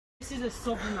This is a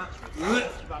sovereign mattress.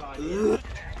 That's a bad idea.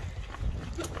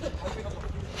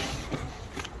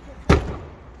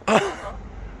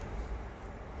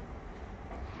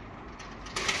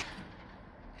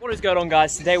 What is going on,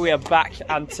 guys? Today we are back,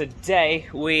 and today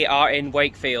we are in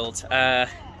Wakefield. I'm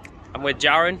with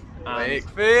Jaron.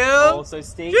 Wakefield! Also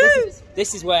Steve.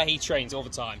 This is where he trains all the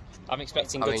time. I'm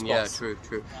expecting good spots. Yeah,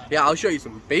 true. Yeah, I'll show you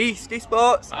some beastie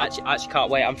spots. I actually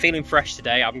can't wait. I'm feeling fresh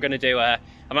today. I'm gonna do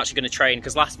I'm actually gonna train,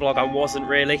 because last vlog I wasn't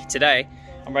really. Today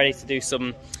I'm ready to do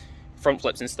some front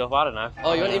flips and stuff. I don't know.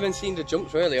 Oh, you haven't even seen the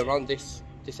jumps really around this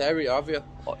area, have you?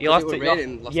 You'll have to.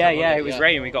 Yeah, it was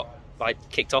raining. We got like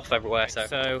kicked off everywhere.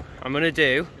 So I'm gonna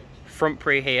do front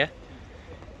pre here,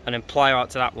 and then plyo out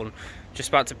to that one. Just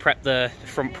about to prep the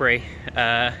front pre,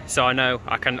 so I know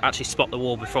I can actually spot the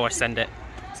wall before I send it.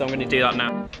 So I'm going to do that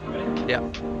now. Yeah.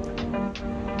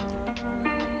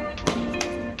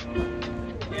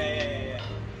 Yeah.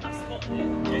 I spotted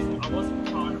it. I wasn't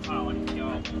far enough out. I need to go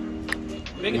out.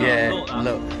 Bigger than I thought that.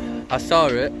 Look, I saw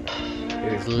it.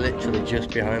 It was literally just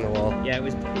behind the wall. Yeah,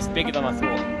 it's bigger than I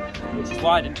thought, which is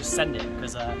why I didn't just send it,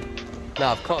 because No,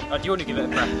 I've caught. do you want to give it a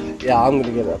prep? Yeah, I'm going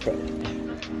to give it a prep.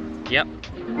 Yep.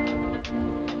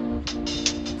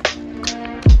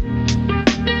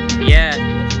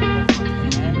 Yeah.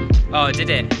 Oh, did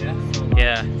it?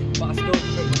 Yeah. But I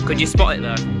still... Could you spot it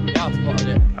though? Yeah, I spotted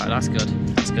it. Oh, that's good.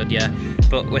 That's good, yeah.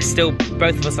 But we're still,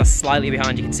 both of us are slightly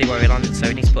behind. You can see where we landed, so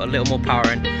we need to put a little more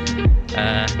power in.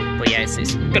 But yeah,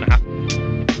 it's gonna happen.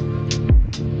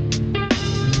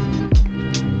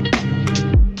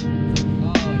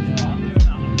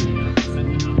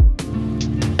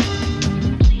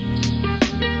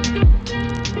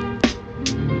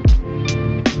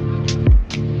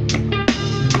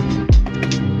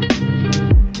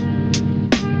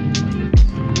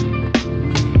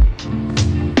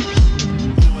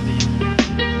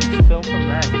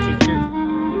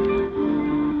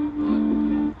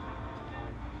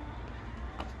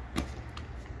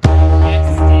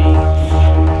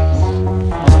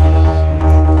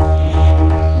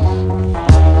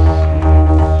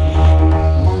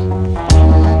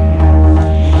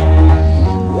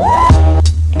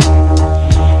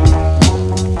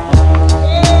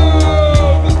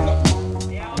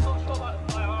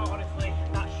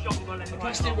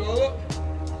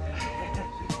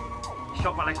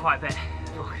 Shot my leg quite a bit.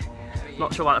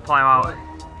 Not sure about the plyo out,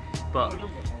 but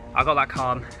I got that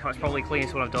calm. That's probably the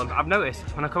cleanest one I've done. I've noticed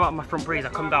when I come out of my front breeze, I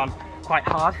come down quite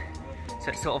hard, so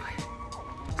it's sort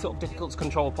of difficult to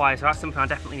control plyo. So that's something I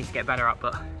definitely need to get better at.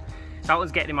 But that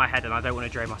one's getting in my head, and I don't want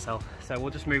to drain myself. So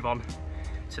we'll just move on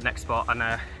to the next spot and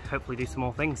hopefully do some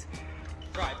more things.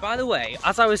 Right. By the way,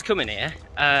 as I was coming here,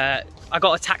 I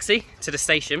got a taxi to the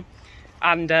station.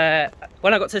 And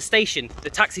when I got to the station, the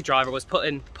taxi driver was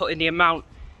putting the amount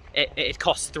it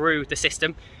costs through the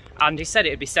system, and he said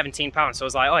it would be £17. So I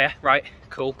was like, oh yeah, right,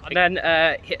 cool. And then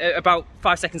about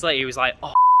 5 seconds later, he was like,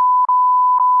 oh,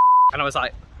 and I was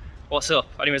like, what's up?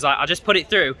 And he was like, I just put it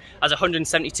through as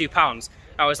 £172.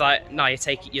 I was like, no, you're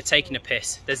taking a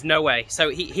piss. There's no way. So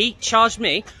he charged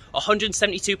me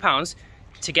 £172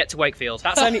 to get to Wakefield.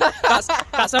 That's only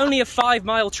a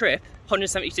 5-mile trip.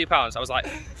 £172. I was like,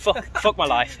 fuck my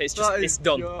life. It's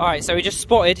done. All right, so we just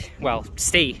spotted. Well,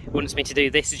 Steve wants me to do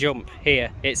this jump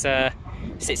here. It's a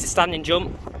standing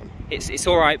jump. It's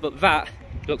all right, but that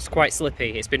looks quite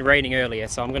slippy. It's been raining earlier,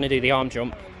 so I'm going to do the arm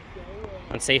jump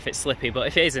and see if it's slippy. But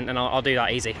if it isn't, then I'll do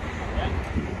that easy.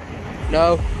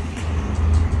 No.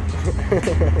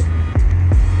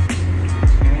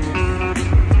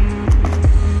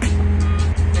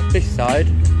 This side.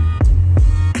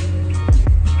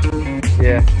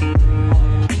 Yeah.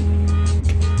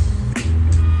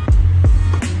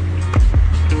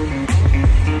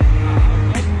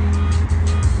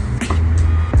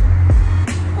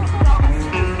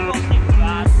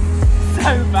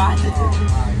 So bad. Oh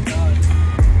my god.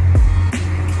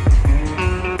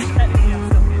 Technically I'm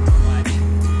still getting my way.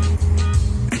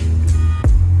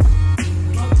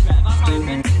 That's how you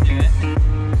meant to do it.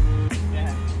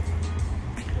 Yeah.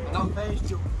 We're not base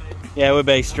jumping. Yeah, we're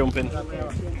base jumping.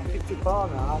 54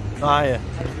 now. Ah, yeah.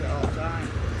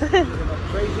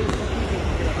 Crazy.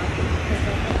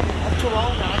 I'm too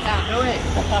old now, I can't do it.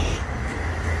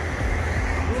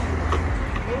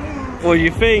 What do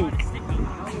you think?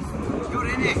 Good,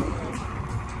 isn't it? I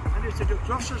used to do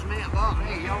thrusters, mate, a lot.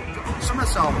 Hey, yo,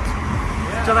 somersault.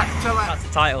 Yeah. That's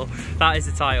the title. That is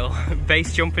the title.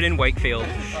 Base jumping in Wakefield.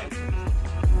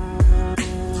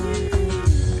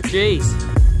 Jeez.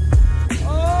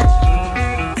 Oh,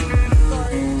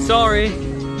 sorry.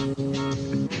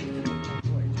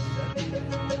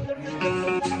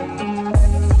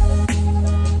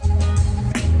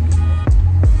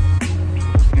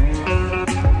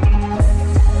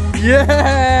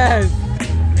 Yes!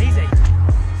 Easy.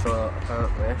 So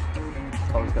apparently,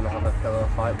 Tom's gonna have a pillow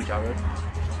fight with Jared.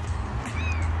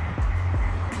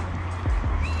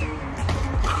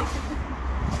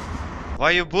 Why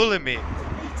you bullying me?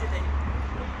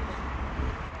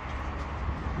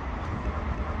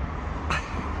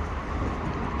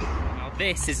 Now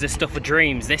this is the stuff of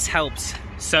dreams. This helps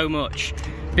so much.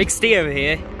 Big Steve over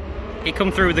here, he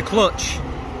come through with the clutch.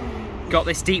 Got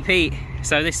this deep heat.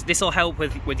 So this will help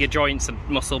with your joints and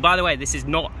muscle. By the way, this is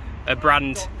not a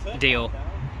brand deal.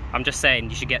 I'm just saying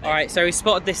you should get this. All right, so we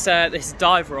spotted this this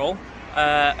dive roll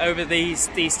over these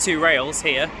two rails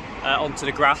here onto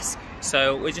the grass.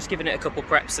 So we're just giving it a couple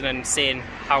preps and then seeing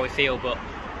how we feel, but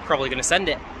probably gonna send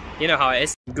it. You know how it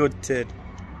is. Good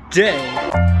today.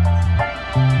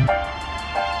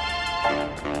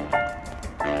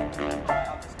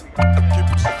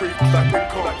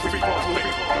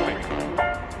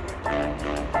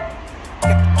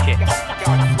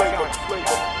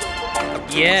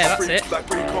 Yeah, that's it.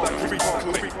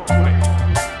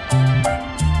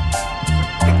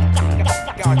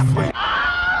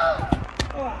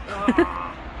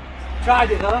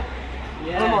 Tried it though.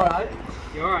 Yeah. I'm alright.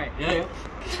 You're alright. Yeah.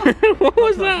 What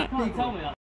was that? You told me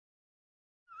that.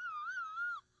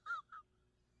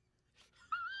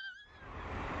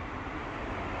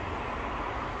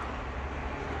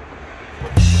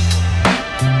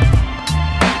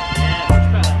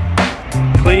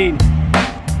 Clean.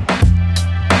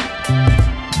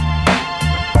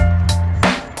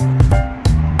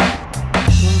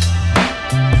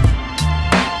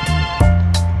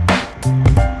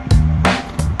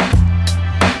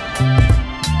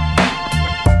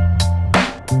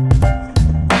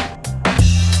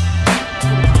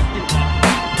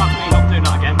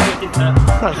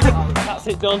 That's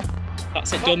it done.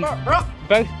 That's it done.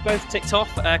 Both ticked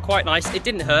off. Quite nice. It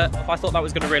didn't hurt. I thought that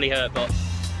was going to really hurt, but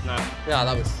no. Yeah,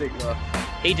 that was sick though.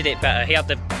 He did it better. He had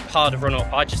the harder run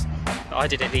up. I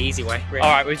did it the easy way. Really.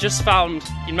 All right, we've just found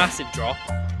a massive drop,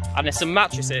 and there's some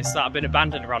mattresses that have been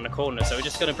abandoned around the corner. So we're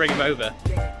just going to bring them over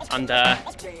and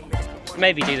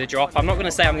maybe do the drop. I'm not going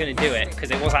to say I'm going to do it because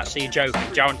it was actually a joke.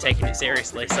 And Jaron taking it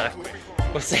seriously, so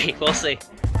we'll see. We'll see.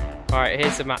 All right,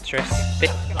 here's the mattress.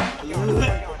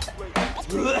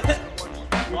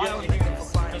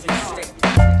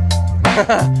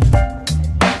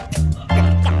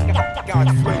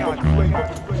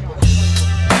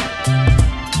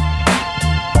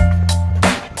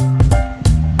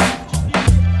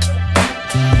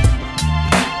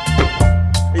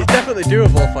 It's definitely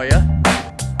doable for you.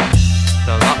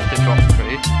 So that's the drop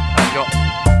three.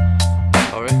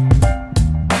 Sorry.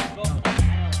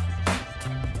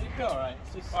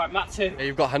 Alright, Matt 2. Yeah,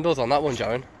 you've got handles on that one,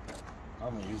 Jaron.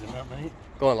 I'm not using that, mate.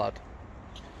 Go on, lad.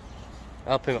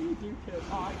 Help him.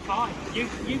 Alright, fine. You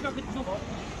got the double.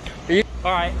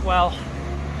 Alright, well,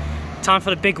 time for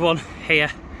the big one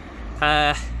here.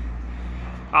 I'm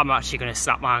actually going to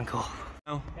snap my ankle.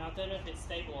 Oh. Yeah, I don't know if it's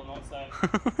stable or not, so...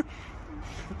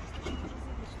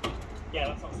 yeah,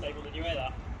 that's not stable. Did you hear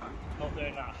that? Not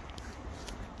doing that.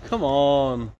 Come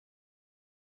on.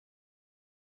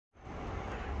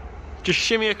 Just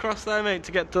shimmy across there, mate,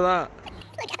 to get to that.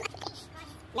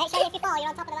 Make sure if you fall, you're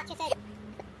on top of the mattresses.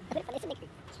 I'm gonna put this in the...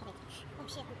 Oh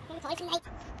shit, I'm gonna toilet, mate.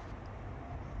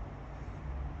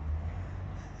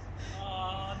 Oh,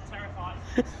 I'm terrified.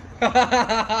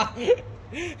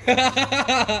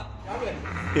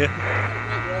 Yeah.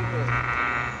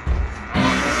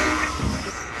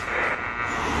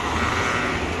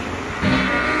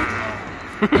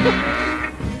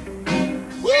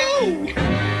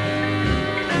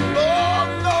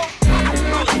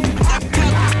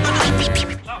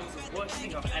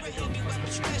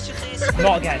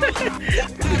 Not again.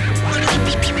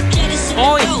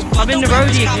 Oi, I'm in the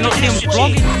roadie. If you're not seeing me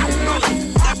vlogging.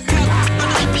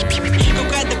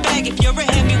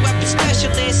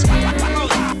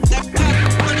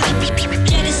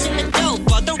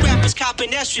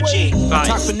 Right.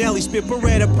 Talk Finelli, spit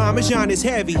Beretta, Parmesan is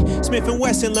heavy. Smith &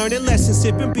 Wesson learning lessons,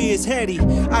 sipping beer is heady.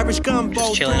 Irish gumbo.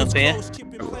 Just chilling up here.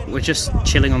 We're just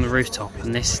chilling on the rooftop,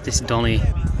 and this Donny,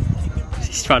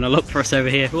 he's trying to look for us over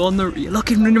here. You're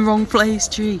looking in the wrong place,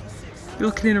 G. You're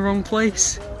looking in the wrong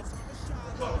place.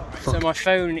 So my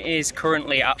phone is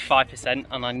currently at 5%,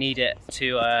 and I need it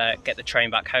to get the train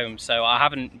back home. So I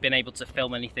haven't been able to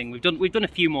film anything. We've done a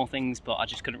few more things, but I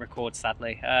just couldn't record,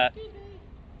 sadly.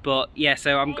 But yeah,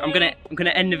 so I'm gonna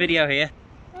end the video here.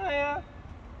 Hiya.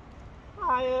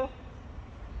 Hiya.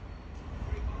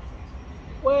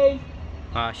 Wait.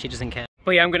 She doesn't care.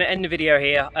 But yeah, I'm gonna end the video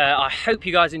here. I hope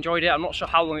you guys enjoyed it. I'm not sure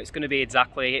how long it's gonna be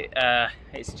exactly.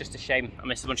 It's just a shame I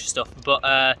missed a bunch of stuff.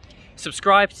 But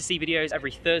subscribe to see videos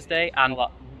every Thursday, and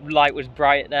that light was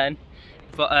bright then.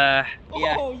 But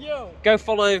yeah, go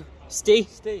follow Steve,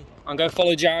 and go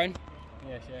follow Jaren.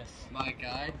 Yes, my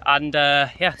guy. And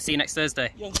yeah, see you next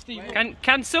Thursday. Yo, Steve.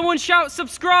 Can someone shout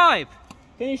subscribe?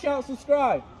 Can you shout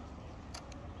subscribe?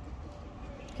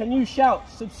 Can you shout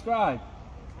subscribe?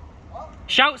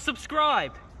 Shout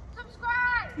subscribe.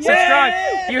 Subscribe!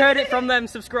 Subscribe. You heard it from them.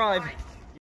 Subscribe.